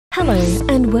Hello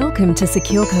and welcome to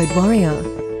Secure Code Warrior.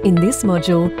 In this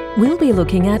module, we'll be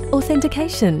looking at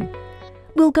authentication.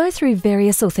 We'll go through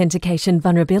various authentication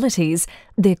vulnerabilities,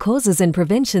 their causes and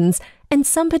preventions, and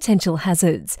some potential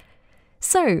hazards.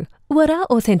 So, what are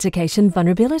authentication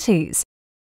vulnerabilities?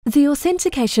 The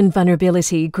authentication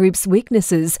vulnerability groups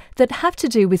weaknesses that have to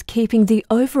do with keeping the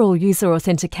overall user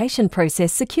authentication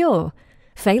process secure.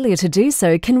 Failure to do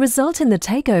so can result in the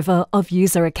takeover of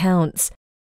user accounts.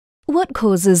 What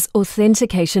causes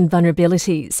authentication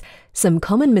vulnerabilities? Some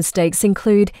common mistakes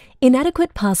include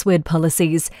inadequate password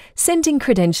policies, sending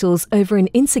credentials over an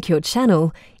insecure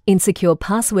channel, insecure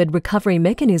password recovery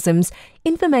mechanisms,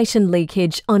 information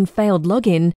leakage on failed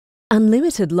login,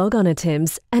 unlimited logon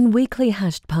attempts, and weakly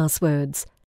hashed passwords.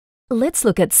 Let's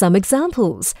look at some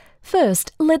examples.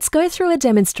 First, let's go through a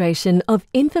demonstration of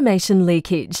information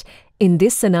leakage. In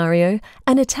this scenario,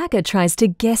 an attacker tries to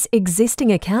guess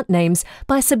existing account names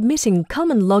by submitting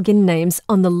common login names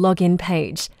on the login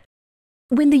page.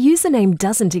 When the username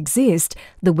doesn't exist,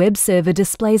 the web server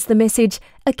displays the message,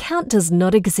 "Account does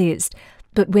not exist."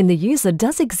 But when the user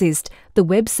does exist, the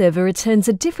web server returns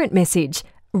a different message,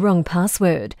 "Wrong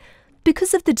password."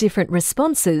 Because of the different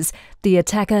responses, the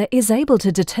attacker is able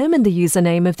to determine the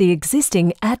username of the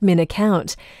existing admin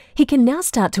account. He can now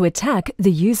start to attack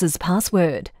the user's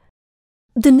password.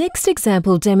 The next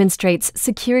example demonstrates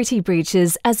security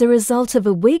breaches as a result of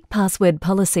a weak password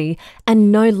policy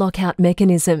and no lockout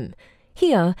mechanism.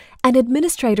 Here, an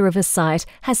administrator of a site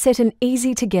has set an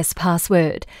easy-to-guess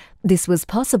password. This was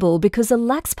possible because a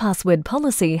lax password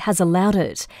policy has allowed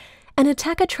it. An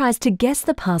attacker tries to guess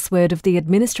the password of the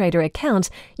administrator account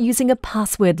using a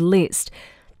password list.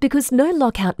 Because no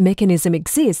lockout mechanism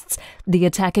exists, the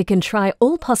attacker can try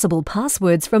all possible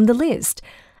passwords from the list.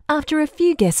 After a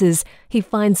few guesses, he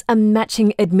finds a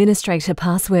matching administrator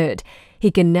password. He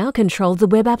can now control the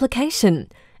web application.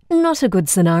 Not a good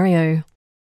scenario.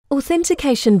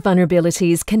 Authentication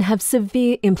vulnerabilities can have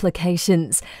severe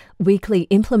implications. Weakly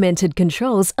implemented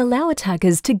controls allow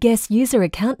attackers to guess user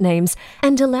account names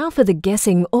and allow for the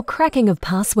guessing or cracking of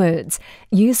passwords.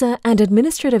 User and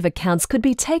administrative accounts could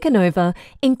be taken over,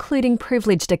 including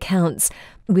privileged accounts.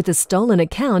 With a stolen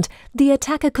account, the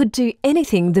attacker could do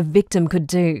anything the victim could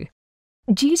do.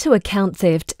 Due to account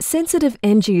theft, sensitive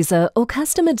end-user or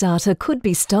customer data could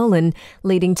be stolen,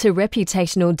 leading to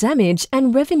reputational damage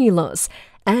and revenue loss.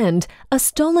 And a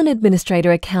stolen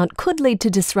administrator account could lead to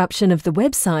disruption of the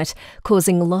website,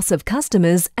 causing loss of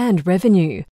customers and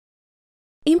revenue.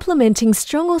 Implementing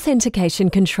strong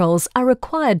authentication controls are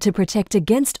required to protect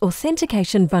against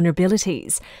authentication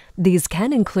vulnerabilities. These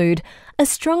can include a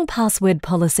strong password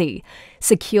policy,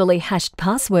 securely hashed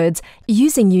passwords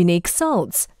using unique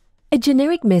salts, a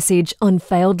generic message on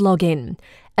failed login,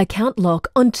 account lock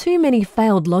on too many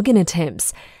failed login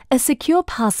attempts, a secure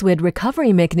password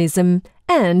recovery mechanism,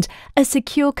 and a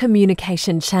secure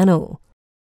communication channel.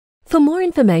 For more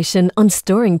information on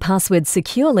storing passwords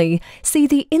securely, see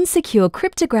the Insecure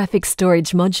Cryptographic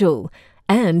Storage module.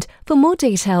 And for more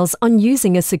details on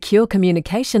using a secure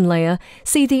communication layer,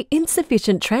 see the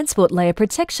Insufficient Transport Layer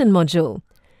Protection module.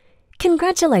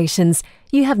 Congratulations!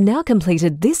 You have now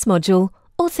completed this module,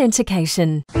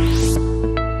 Authentication.